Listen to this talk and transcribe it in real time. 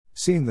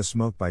Seeing the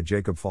Smoke by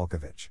Jacob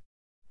Falkovich.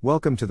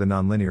 Welcome to the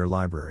Nonlinear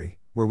Library,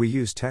 where we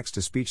use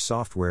text-to-speech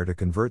software to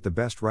convert the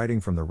best writing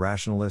from the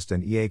rationalist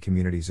and EA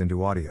communities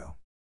into audio.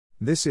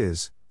 This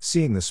is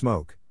Seeing the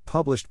Smoke,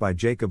 published by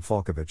Jacob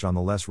Falkovich on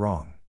the Less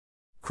Wrong.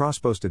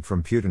 Cross-posted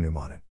from Pseudonym.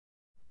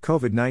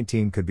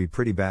 COVID-19 could be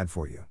pretty bad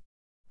for you.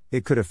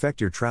 It could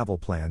affect your travel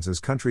plans as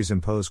countries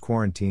impose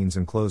quarantines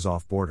and close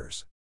off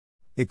borders.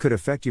 It could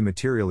affect you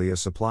materially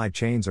as supply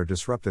chains are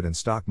disrupted and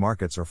stock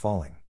markets are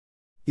falling.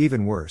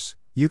 Even worse,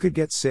 you could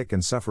get sick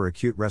and suffer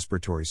acute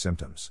respiratory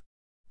symptoms.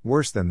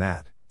 Worse than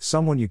that,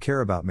 someone you care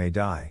about may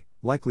die,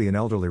 likely an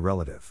elderly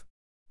relative.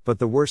 But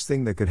the worst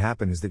thing that could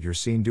happen is that you're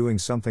seen doing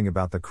something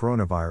about the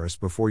coronavirus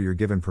before you're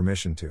given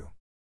permission to.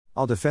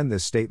 I'll defend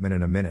this statement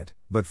in a minute,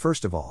 but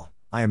first of all,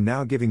 I am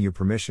now giving you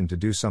permission to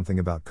do something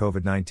about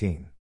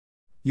COVID-19.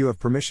 You have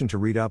permission to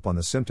read up on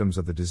the symptoms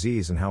of the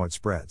disease and how it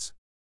spreads.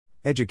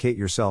 Educate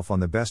yourself on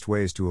the best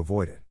ways to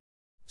avoid it.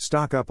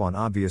 Stock up on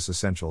obvious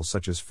essentials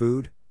such as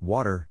food,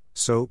 water,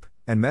 soap,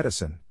 and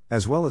medicine,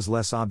 as well as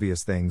less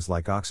obvious things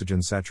like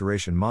oxygen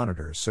saturation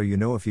monitors so you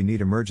know if you need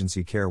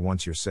emergency care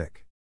once you're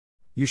sick.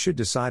 You should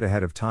decide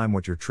ahead of time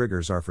what your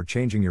triggers are for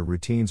changing your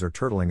routines or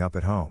turtling up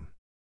at home.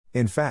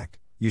 In fact,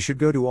 you should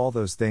go do all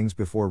those things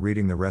before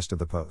reading the rest of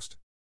the post.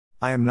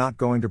 I am not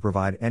going to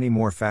provide any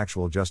more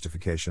factual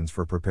justifications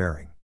for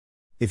preparing.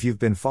 If you've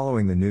been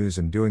following the news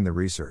and doing the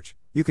research,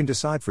 you can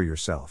decide for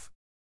yourself.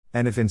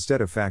 And if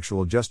instead of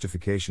factual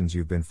justifications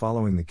you've been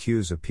following the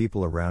cues of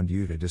people around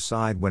you to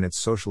decide when it's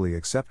socially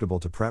acceptable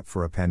to prep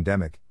for a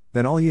pandemic,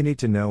 then all you need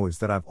to know is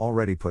that I've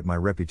already put my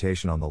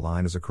reputation on the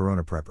line as a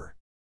corona prepper.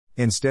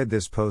 Instead,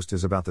 this post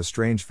is about the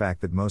strange fact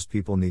that most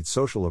people need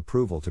social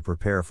approval to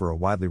prepare for a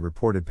widely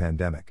reported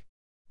pandemic.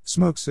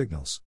 Smoke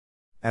signals.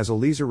 As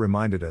Eliezer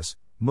reminded us,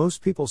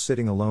 most people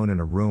sitting alone in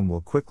a room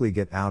will quickly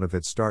get out if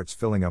it starts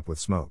filling up with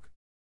smoke.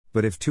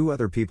 But if two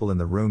other people in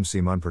the room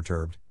seem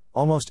unperturbed,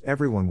 almost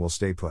everyone will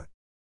stay put.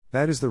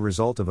 That is the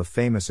result of a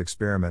famous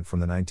experiment from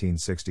the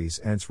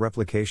 1960s and its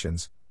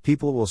replications.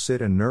 People will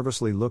sit and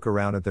nervously look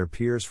around at their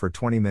peers for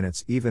 20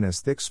 minutes even as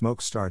thick smoke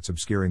starts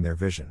obscuring their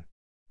vision.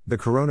 The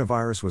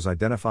coronavirus was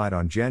identified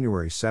on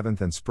January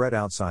 7th and spread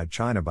outside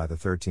China by the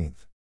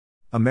 13th.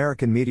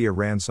 American media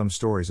ran some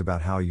stories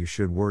about how you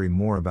should worry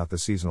more about the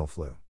seasonal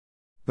flu.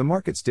 The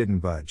markets didn't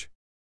budge.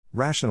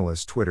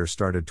 Rationalist Twitter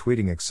started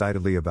tweeting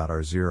excitedly about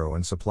our zero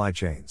and supply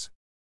chains.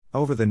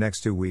 Over the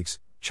next 2 weeks,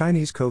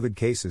 Chinese COVID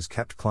cases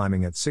kept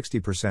climbing at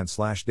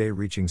 60%/day,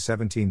 reaching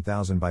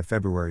 17,000 by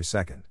February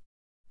 2nd.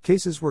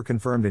 Cases were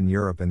confirmed in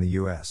Europe and the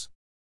US.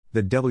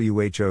 The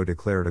WHO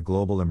declared a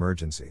global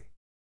emergency.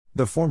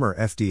 The former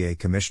FDA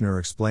commissioner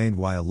explained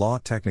why a law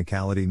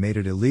technicality made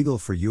it illegal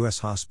for US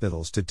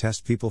hospitals to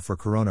test people for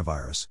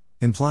coronavirus,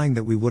 implying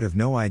that we would have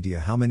no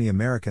idea how many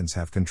Americans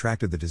have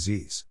contracted the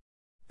disease.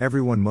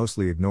 Everyone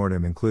mostly ignored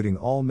him, including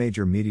all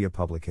major media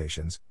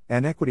publications,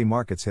 and equity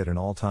markets hit an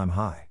all-time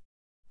high.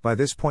 By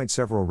this point,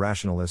 several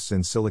rationalists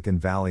in Silicon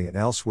Valley and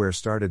elsewhere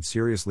started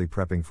seriously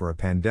prepping for a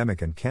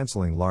pandemic and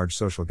canceling large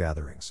social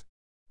gatherings.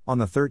 On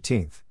the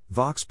 13th,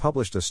 Vox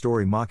published a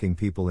story mocking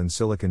people in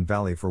Silicon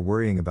Valley for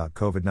worrying about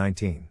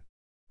COVID-19.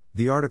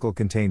 The article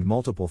contained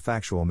multiple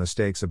factual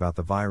mistakes about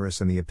the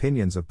virus and the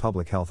opinions of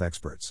public health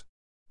experts.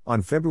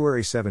 On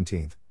February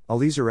 17th,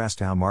 Eliezer asked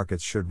how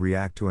markets should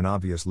react to an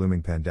obvious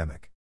looming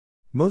pandemic.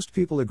 Most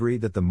people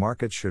agreed that the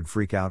markets should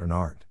freak out and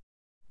aren't.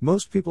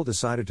 Most people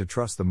decided to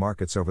trust the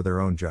markets over their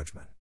own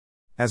judgment.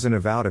 As an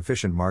avowed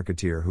efficient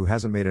marketeer who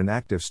hasn't made an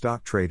active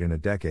stock trade in a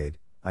decade,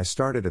 I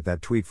started at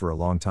that tweet for a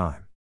long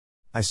time.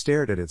 I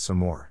stared at it some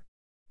more.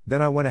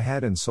 Then I went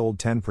ahead and sold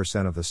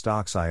 10% of the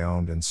stocks I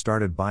owned and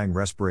started buying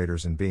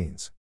respirators and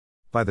beans.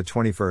 By the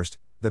 21st,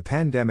 the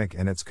pandemic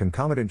and its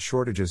concomitant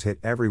shortages hit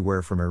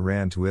everywhere from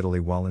Iran to Italy,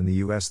 while in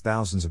the US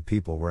thousands of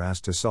people were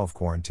asked to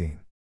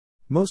self-quarantine.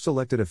 Most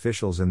elected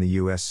officials in the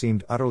US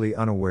seemed utterly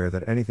unaware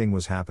that anything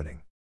was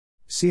happening.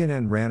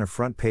 CNN ran a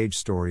front-page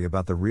story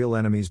about the real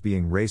enemies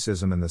being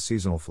racism and the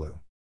seasonal flu.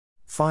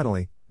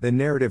 Finally, the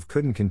narrative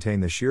couldn't contain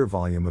the sheer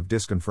volume of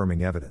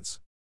disconfirming evidence.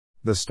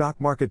 The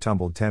stock market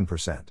tumbled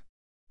 10%.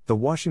 The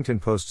Washington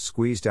Post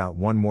squeezed out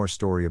one more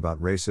story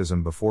about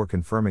racism before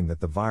confirming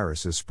that the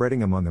virus is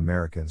spreading among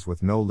Americans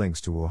with no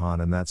links to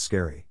Wuhan, and that's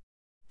scary.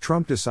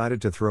 Trump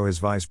decided to throw his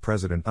vice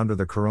president under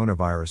the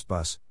coronavirus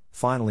bus,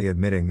 finally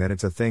admitting that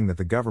it's a thing that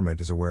the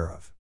government is aware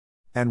of.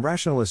 And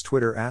Rationalist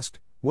Twitter asked,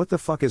 what the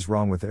fuck is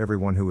wrong with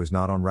everyone who is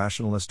not on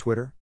Rationalist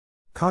Twitter?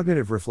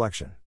 Cognitive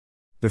reflection.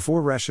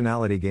 Before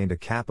rationality gained a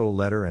capital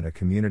letter and a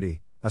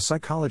community, a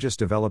psychologist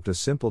developed a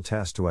simple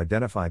test to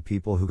identify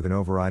people who can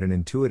override an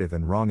intuitive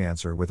and wrong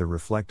answer with a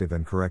reflective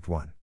and correct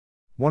one.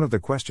 One of the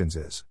questions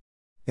is: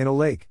 in a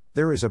lake,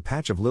 there is a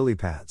patch of lily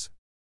pads.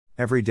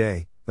 Every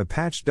day, the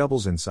patch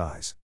doubles in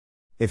size.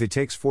 If it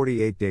takes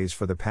 48 days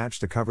for the patch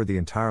to cover the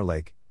entire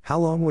lake, how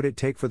long would it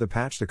take for the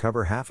patch to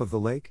cover half of the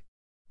lake?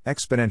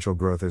 Exponential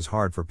growth is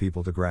hard for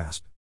people to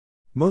grasp.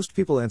 Most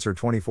people answer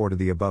 24 to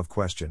the above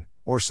question,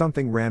 or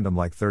something random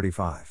like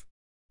 35.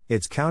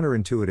 It's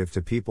counterintuitive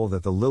to people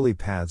that the lily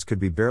pads could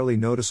be barely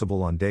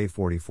noticeable on day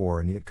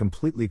 44 and yet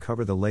completely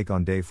cover the lake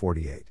on day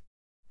 48.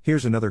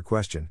 Here's another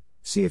question,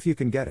 see if you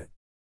can get it.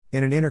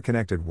 In an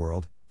interconnected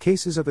world,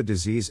 cases of a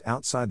disease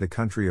outside the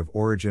country of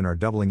origin are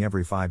doubling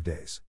every 5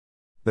 days.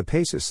 The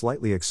pace is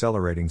slightly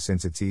accelerating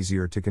since it's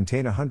easier to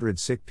contain 100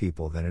 sick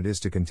people than it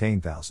is to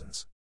contain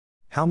thousands.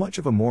 How much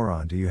of a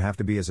moron do you have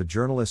to be as a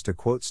journalist to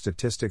quote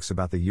statistics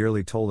about the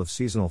yearly toll of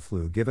seasonal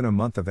flu given a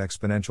month of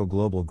exponential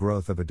global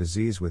growth of a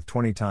disease with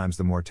 20 times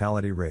the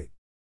mortality rate?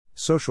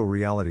 Social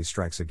reality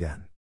strikes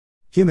again.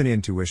 Human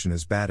intuition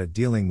is bad at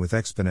dealing with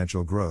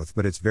exponential growth,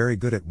 but it's very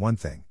good at one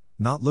thing: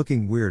 not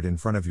looking weird in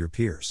front of your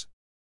peers.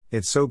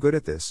 It's so good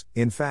at this,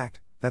 in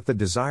fact, that the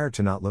desire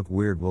to not look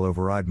weird will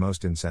override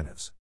most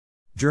incentives.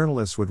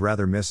 Journalists would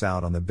rather miss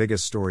out on the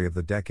biggest story of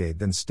the decade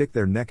than stick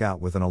their neck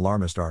out with an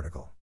alarmist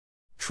article.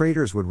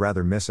 Traders would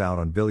rather miss out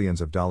on billions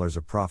of dollars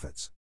of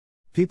profits.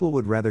 People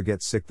would rather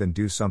get sick than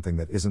do something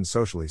that isn't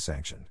socially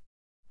sanctioned.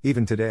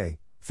 Even today,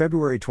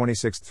 February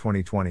 26,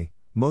 2020,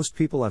 most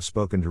people I've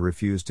spoken to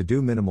refuse to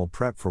do minimal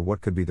prep for what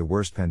could be the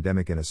worst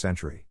pandemic in a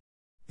century.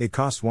 It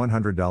costs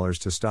 $100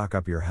 to stock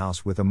up your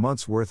house with a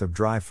month's worth of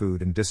dry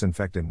food and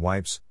disinfectant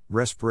wipes.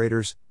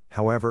 Respirators,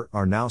 however,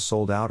 are now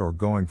sold out or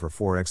going for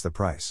 4x the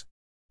price.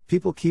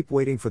 People keep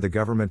waiting for the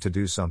government to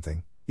do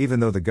something, even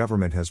though the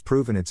government has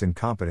proven its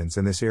incompetence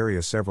in this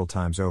area several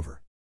times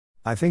over.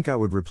 I think I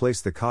would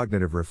replace the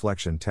cognitive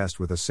reflection test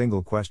with a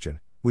single question: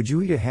 would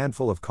you eat a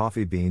handful of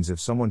coffee beans if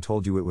someone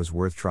told you it was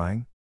worth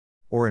trying?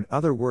 Or in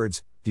other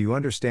words, do you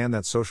understand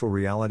that social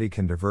reality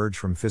can diverge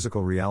from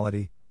physical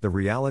reality, the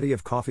reality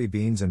of coffee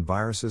beans and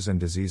viruses and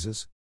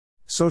diseases?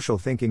 Social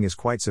thinking is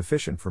quite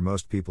sufficient for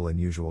most people in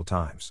usual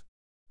times.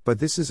 But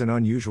this is an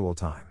unusual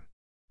time.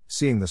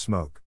 Seeing the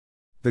smoke.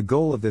 The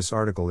goal of this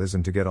article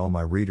isn't to get all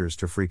my readers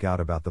to freak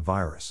out about the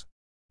virus.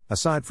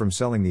 Aside from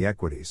selling the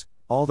equities,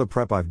 all the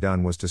prep I've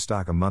done was to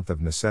stock a month of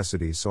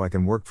necessities so I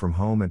can work from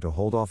home and to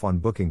hold off on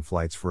booking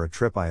flights for a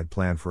trip I had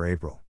planned for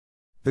April.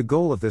 The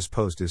goal of this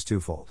post is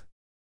twofold.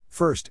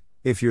 First,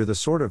 if you're the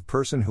sort of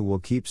person who will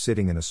keep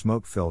sitting in a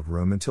smoke-filled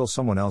room until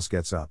someone else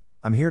gets up,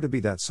 I'm here to be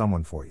that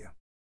someone for you.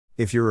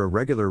 If you're a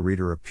regular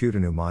reader of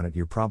Putanumonit,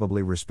 you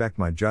probably respect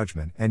my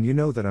judgment and you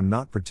know that I'm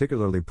not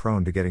particularly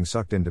prone to getting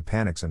sucked into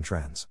panics and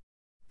trends.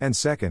 And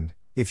second,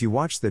 if you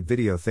watched that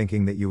video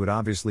thinking that you would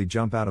obviously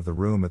jump out of the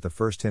room at the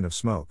first hint of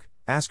smoke,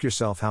 ask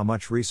yourself how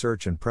much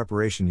research and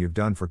preparation you've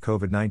done for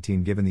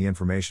COVID-19 given the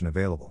information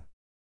available.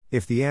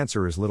 If the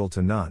answer is little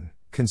to none,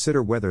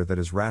 consider whether that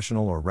is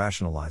rational or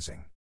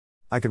rationalizing.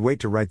 I could wait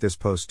to write this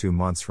post 2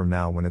 months from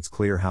now when it's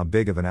clear how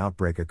big of an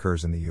outbreak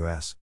occurs in the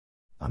US.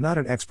 I'm not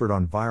an expert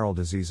on viral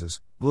diseases,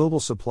 global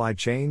supply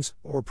chains,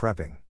 or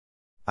prepping.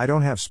 I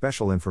don't have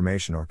special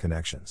information or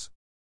connections.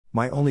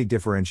 My only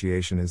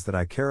differentiation is that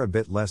I care a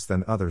bit less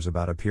than others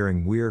about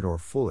appearing weird or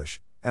foolish,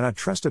 and I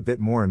trust a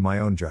bit more in my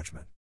own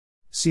judgment.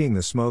 Seeing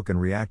the smoke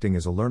and reacting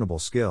is a learnable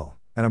skill,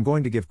 and I'm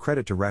going to give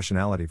credit to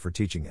rationality for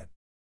teaching it.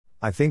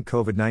 I think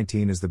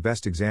COVID-19 is the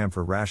best exam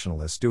for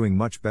rationalists, doing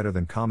much better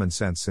than common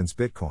sense since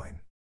Bitcoin.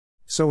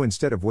 So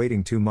instead of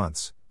waiting 2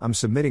 months, I'm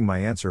submitting my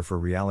answer for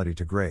reality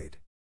to grade.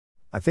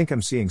 I think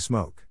I'm seeing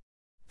smoke.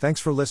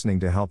 Thanks for listening.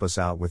 To help us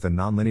out with the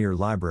Nonlinear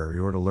Library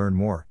or to learn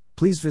more,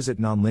 please visit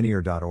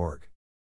nonlinear.org.